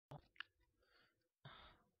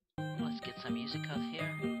some music out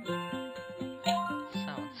here.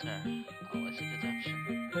 Sounds are always a good option.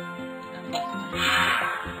 And let's start the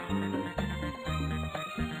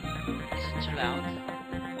game. Is it too loud?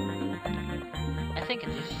 I think it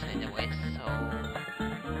is anyway, so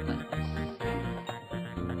let me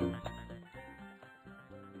see.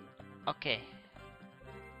 Okay.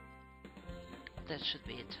 That should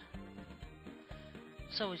be it.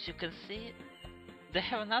 So as you can see, they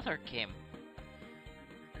have another game.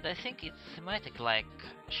 And I think it's thematic, like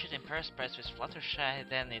shooting Parasprites with Fluttershy,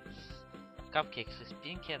 then it's Cupcakes with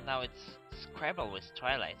Pinky, and now it's Scrabble with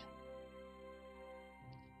Twilight.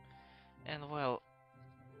 And well,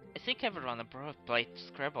 I think everyone abroad played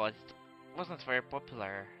Scrabble. It wasn't very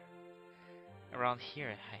popular around here,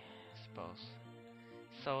 I suppose.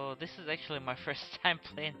 So this is actually my first time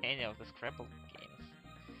playing any of the Scrabble games.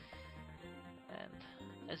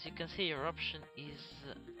 And as you can see, your option is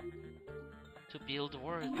to build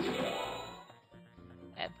words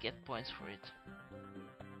and get points for it.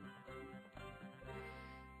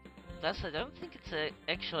 Thus, I don't think it's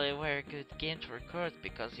actually a very good game to record,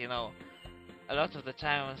 because, you know, a lot of the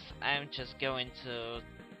times I'm just going to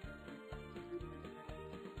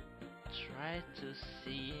try to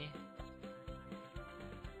see.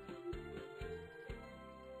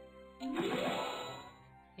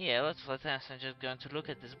 Yeah, a lot of the times I'm just going to look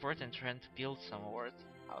at this board and trying to build some words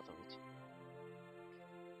out of it.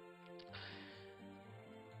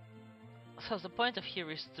 So the point of here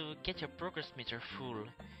is to get your progress meter full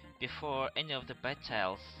before any of the bad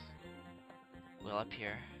tiles will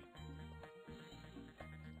appear.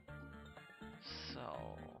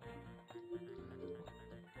 So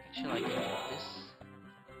actually I can do this.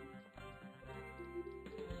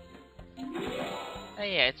 Oh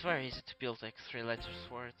yeah, it's very easy to build like 3-letter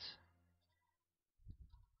swords.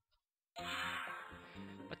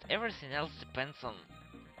 But everything else depends on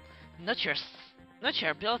not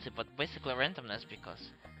your ability, but basically randomness,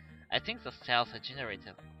 because I think the tiles are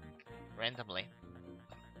generated randomly.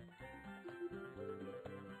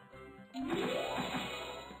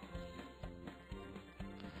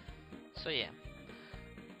 So yeah.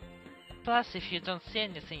 Plus, if you don't see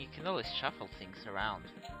anything, you can always shuffle things around.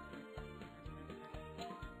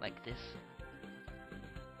 Like this.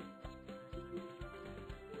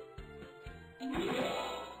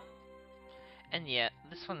 And yeah,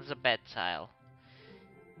 this one is a bad tile.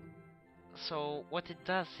 So what it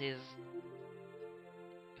does is,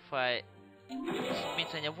 if I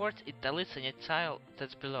submit any word, it deletes any tile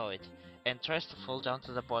that's below it and tries to fall down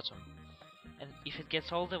to the bottom. And if it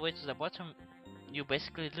gets all the way to the bottom, you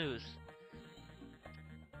basically lose.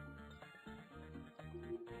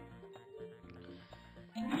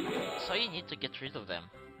 So you need to get rid of them.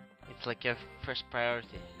 It's like your first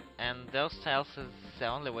priority. And those tiles is the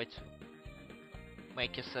only way to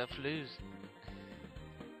make yourself lose.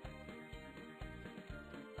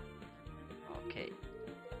 Okay.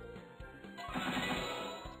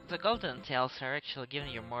 The golden tiles are actually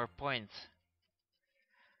giving you more points.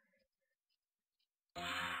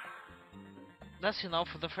 Thus, you know,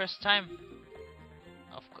 for the first time,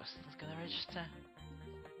 of course, it's gonna register.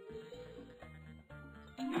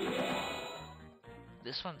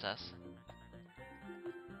 This one does.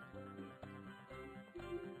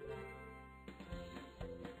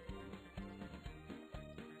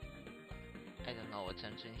 I don't know what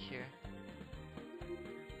I'm doing here.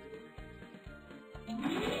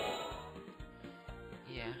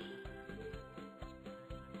 Yeah.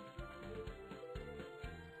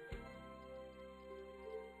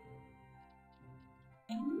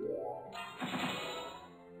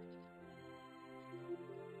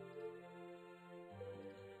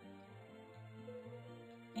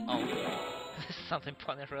 Oh, this is something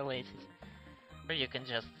pony related. Or you can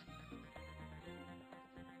just...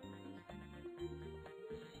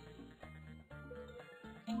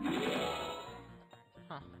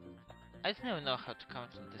 Huh. I don't even know how to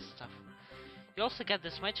count on this stuff. You also get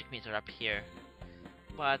this magic meter up here,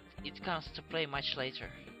 but it comes to play much later.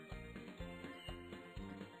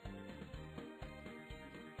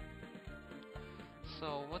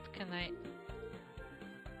 So what can I...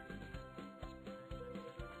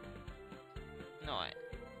 No, I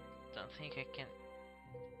don't think I can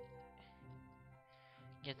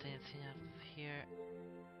get anything up here.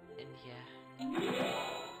 And yeah.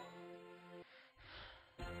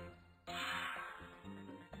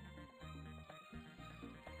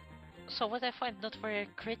 So what I find not very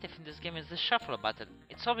creative in this game is the shuffle button.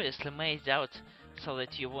 It's obviously made out so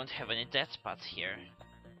that you won't have any dead spots here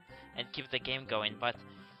and keep the game going, but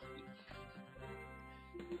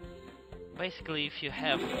basically if you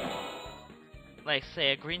have like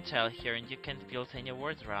say a green tile here and you can't build any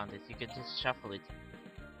words around it. You can just shuffle it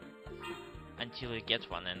until you get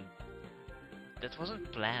one, and that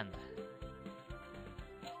wasn't planned.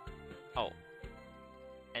 Oh,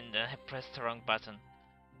 and then I pressed the wrong button.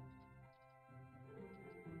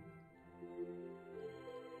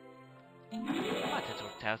 But it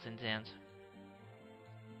worked out in the end.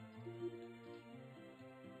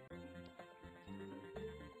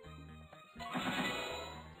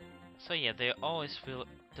 So yeah, they always will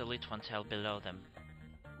delete one tile below them,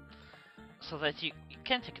 so that you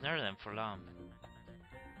can't ignore them for long.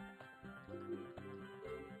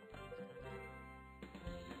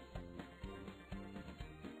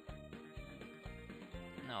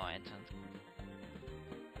 No, I don't.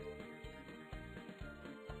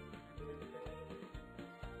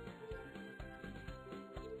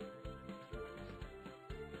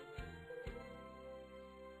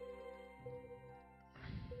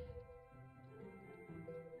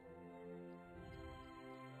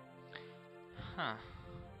 Huh.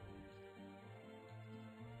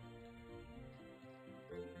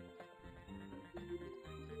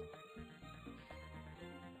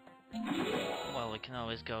 Well, we can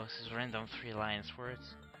always go with random 3 lines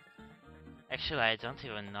words. Actually, I don't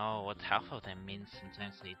even know what half of them means.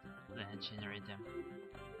 Sometimes they generate them.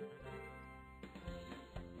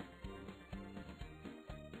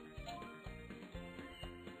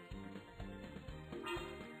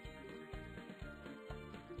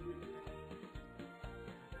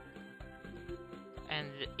 And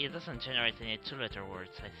it doesn't generate any 2-letter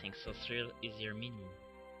words, I think, so 3 is your minimum.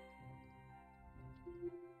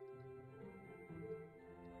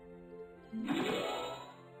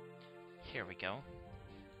 Here we go.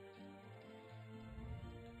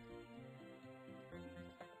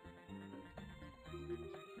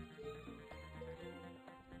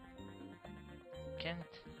 Can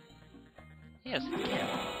it? Yes, it can.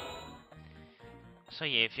 So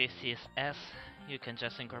yeah, if you see S, you can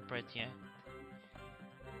just incorporate, yeah.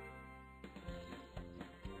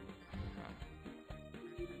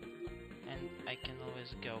 And I can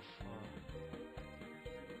always go for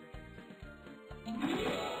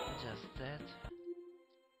just that.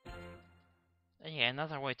 And yeah,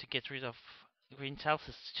 another way to get rid of green tiles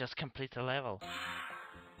is to just complete a level.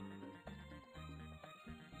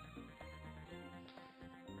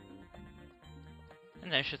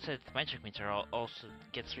 And I should say that magic meter also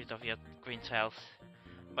gets rid of your green tiles,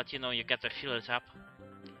 but you know, you gotta fill it up,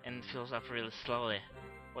 and it fills up really slowly.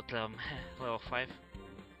 What level 5?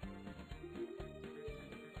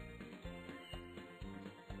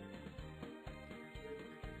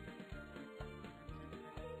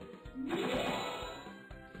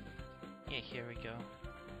 Yeah, here we go.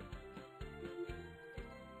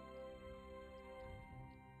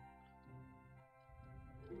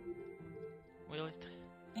 Will it?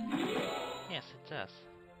 Yes, it does.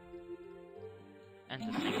 And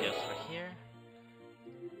the same goes for here.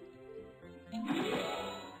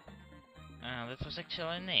 That was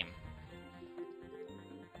actually a name.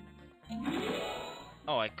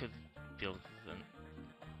 Oh, I could build them.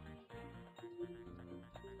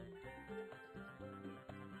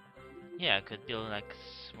 Yeah, I could build like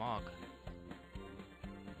smog.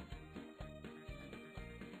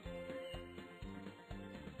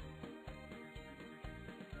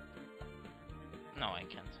 No, I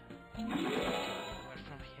can't. Where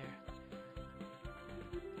from here?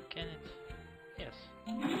 Can it? Yes.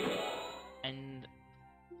 And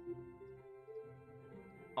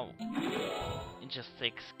oh, it just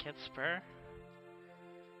takes cat spare.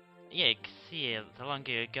 Yeah, you can see the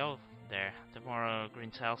longer you go there, the more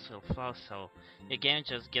green tiles will flow. So the game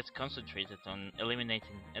just gets concentrated on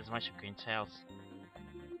eliminating as much of green tiles.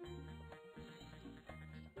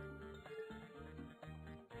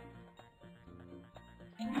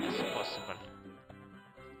 As possible.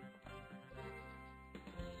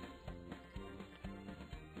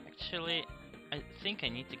 Actually, I think I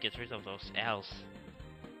need to get rid of those L's.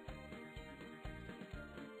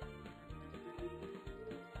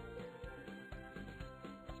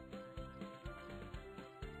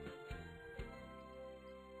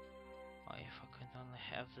 Oh, if I could only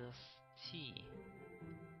have this T.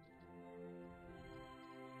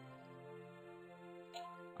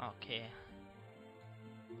 Okay.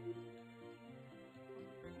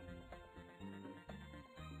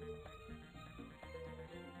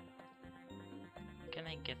 Can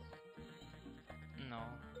I get... No.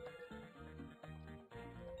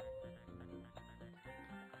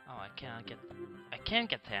 Oh, I can't get... I can't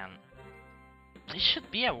get 10. This should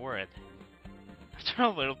be a word. After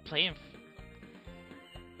all, we're playing...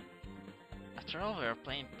 After all, we're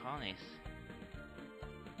playing ponies.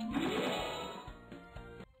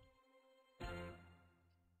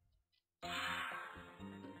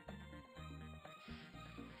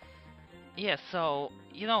 Yeah, so,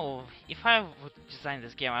 you know, if I would design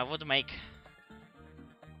this game, I would make,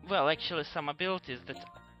 well, actually some abilities that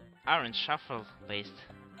aren't shuffle based.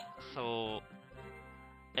 So,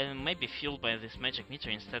 and maybe fueled by this magic meter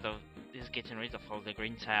instead of this getting rid of all the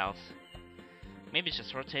green tiles. Maybe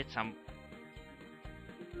just rotate some,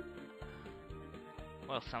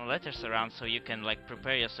 well, some letters around so you can like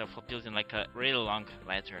prepare yourself for building like a really long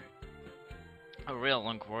letter, a real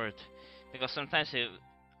long word, because sometimes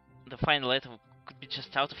the final letter could be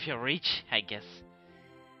just out of your reach, I guess.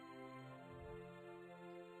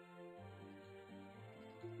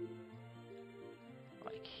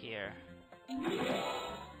 Like here.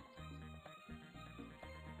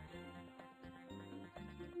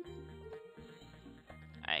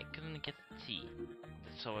 I couldn't get T.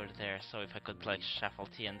 That's over there, so if I could like shuffle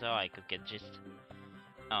T and O, I could get gist.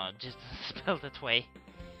 Oh, gist doesn't spell that way.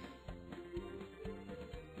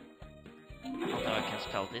 Although I can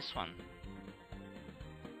spell this one.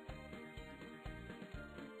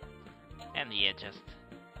 And yeah, just...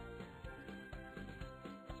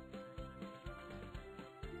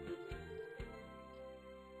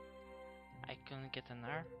 I couldn't get an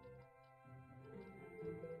R?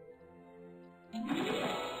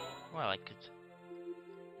 Well, I could...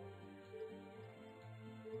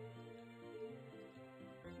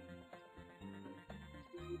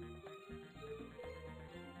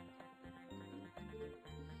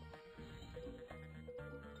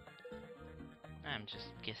 I'm just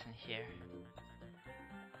guessing here.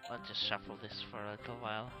 Let's just shuffle this for a little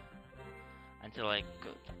while. Until I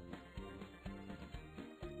could...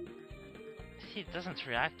 See, it doesn't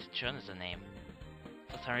react to John as a name.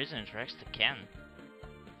 For some reason it reacts to Ken.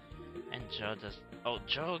 And Joe does... Oh,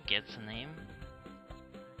 Joe gets a name?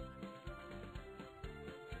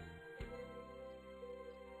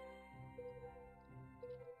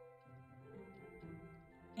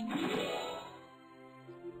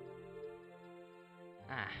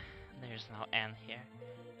 Ah, there's no N here.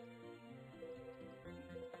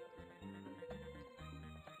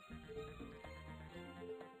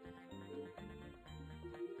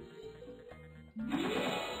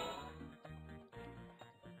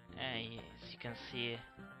 As you can see,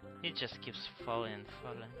 it just keeps falling and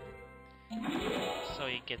falling. So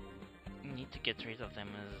you need to get rid of them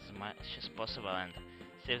as much as possible and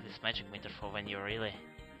save this magic meter for when you really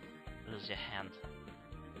lose your hand.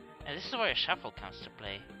 And this is where a shuffle comes to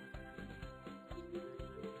play.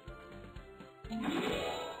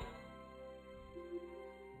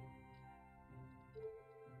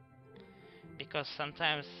 Because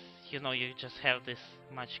sometimes, you know, you just have this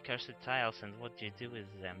much cursed tiles, and what do you do with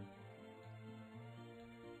them?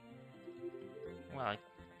 Well,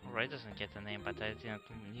 Roy doesn't get a name, but I didn't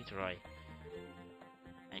need Roy.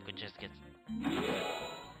 I could just get...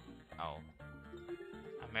 Oh.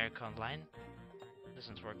 America Online?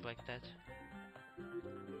 Doesn't work like that.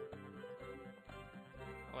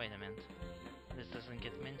 Wait a minute. This doesn't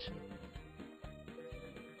get mentioned.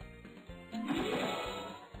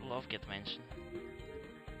 Love get mentioned.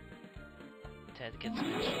 Ted gets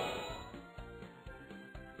mentioned.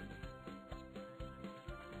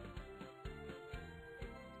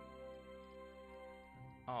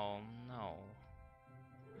 Oh no.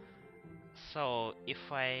 So if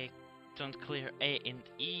I don't clear A and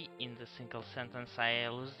E in the single sentence, I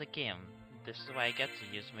lose the game. This is why I get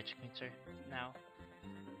to use magic meter now.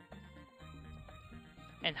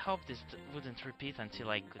 And hope this wouldn't repeat until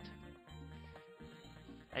I could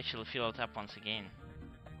actually fill it up once again.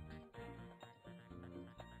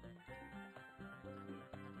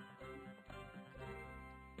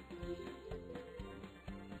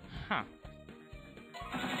 Huh.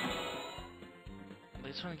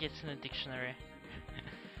 This one gets in the dictionary.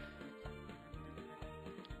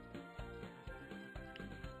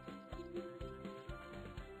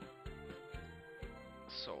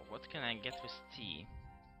 So, what can I get with T?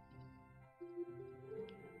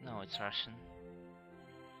 No, it's Russian.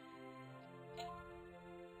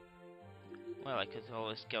 Well, I could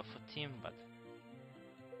always go for team, but...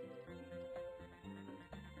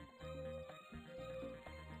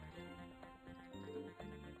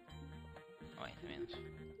 Wait a minute.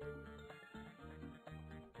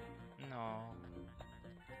 No.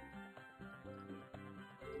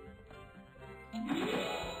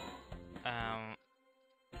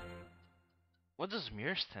 What does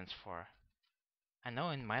mirror stand for? I know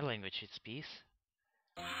in my language it's peace.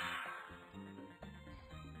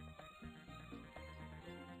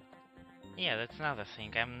 Yeah, that's another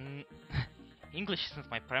thing. English isn't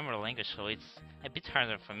my primary language, so it's a bit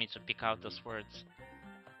harder for me to pick out those words,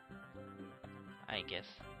 I guess.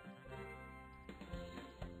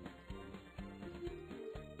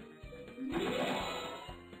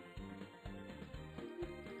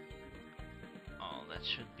 Oh, that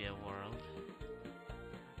should be a world.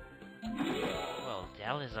 Well,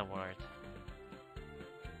 Dell is a word.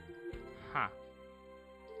 Huh.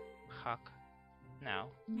 Huck.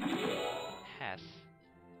 No. Has.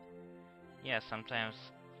 Yeah, sometimes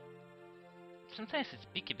it's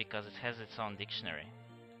picky because it has its own dictionary,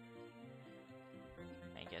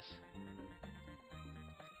 I guess.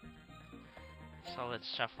 So let's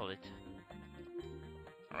shuffle it.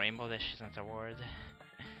 Rainbow Dash isn't a word,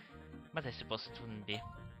 but I suppose it wouldn't be.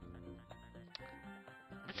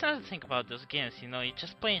 That's another thing about those games, you know, you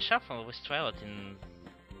just play in shuffle with Twilight in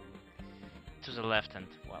to the left, and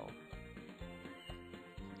well,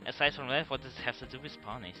 aside from that, what does it have to do with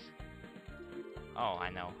ponies? Oh, I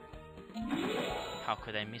know. How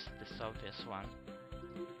could I miss this obvious one?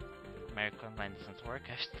 American Online doesn't work,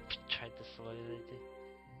 I should try the solidity.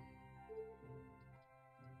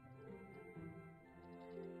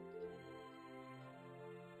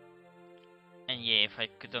 And yeah, if I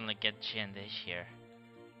could only get G and H here.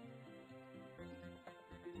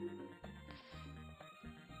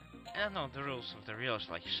 I don't know the rules of the reels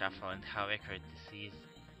like shuffle and how accurate this is,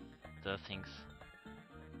 the things.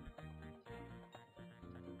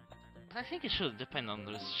 But I think it should depend on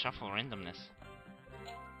the shuffle randomness.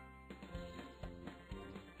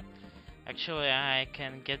 Actually, I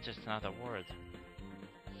can get just another word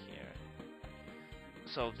here.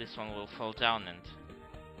 So this one will fall down and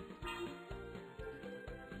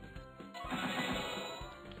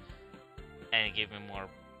give me more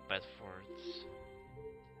bad words.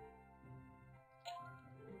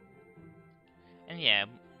 And yeah,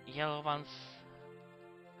 yellow ones.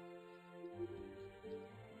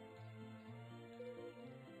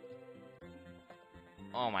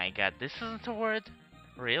 Oh my god, this isn't a word?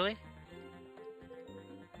 Really?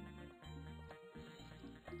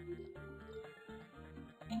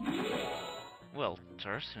 Well,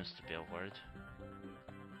 there seems to be a word.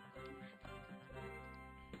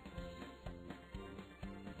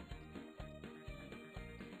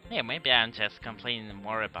 Yeah, maybe I'm just complaining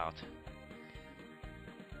more about,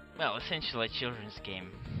 well, essentially a children's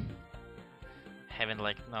game. Having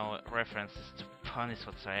like no references to ponies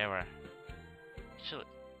whatsoever. Actually,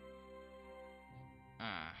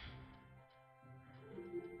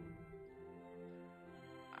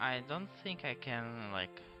 I don't think I can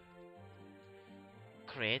like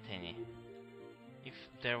create any. If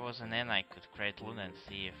there was an N, I could create Luna and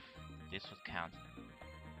see if this would count.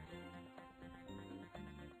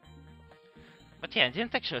 But yeah, I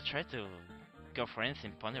didn't actually try to go for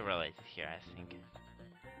anything pony related here, I think.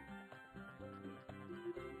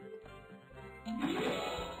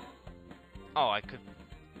 Oh, I could...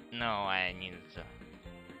 No, I needed to...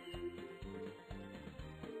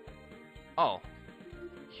 Oh,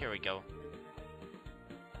 here we go.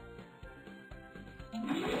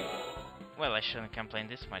 Well, I shouldn't complain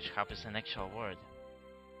this much. Hop is an actual word.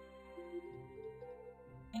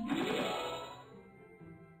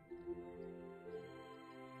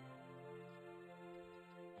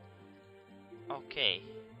 Okay.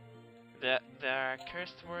 There are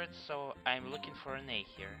cursed words, so I'm looking for an A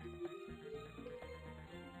here.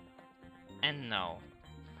 And no.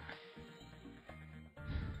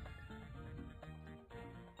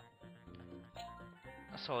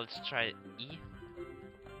 So let's try E.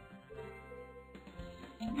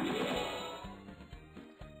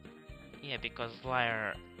 Yeah, because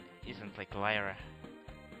liar isn't like liar.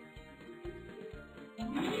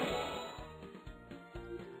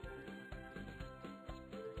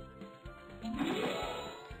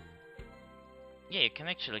 Yeah, you can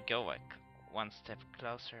actually go like one step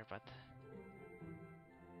closer, but...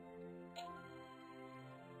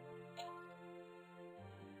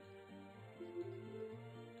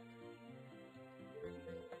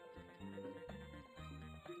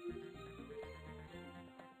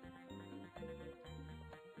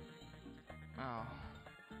 Oh.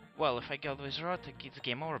 Well, if I go with Rotok, it's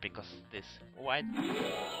game over because this white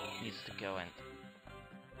needs to go and...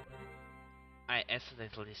 I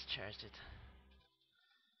accidentally discharged it.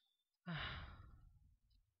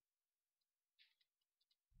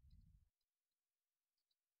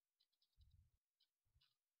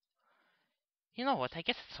 You know what, I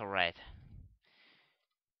guess it's alright.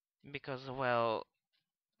 Because, well,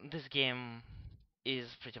 this game is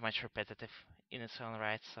pretty much repetitive in its own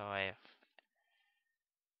right, so I've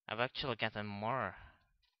actually gotten more.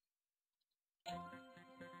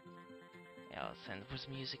 Yeah, let's end with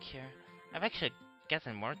music here. I've actually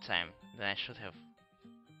gotten more time than I should have.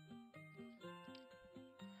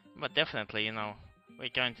 But definitely, you know, we're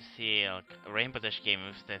going to see like, a Rainbow Dash game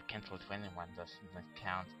if that Can't Let Anyone doesn't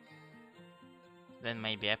count. Then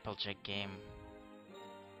maybe Applejack game.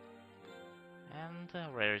 And a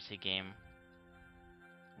rarity game.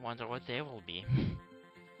 Wonder what they will be.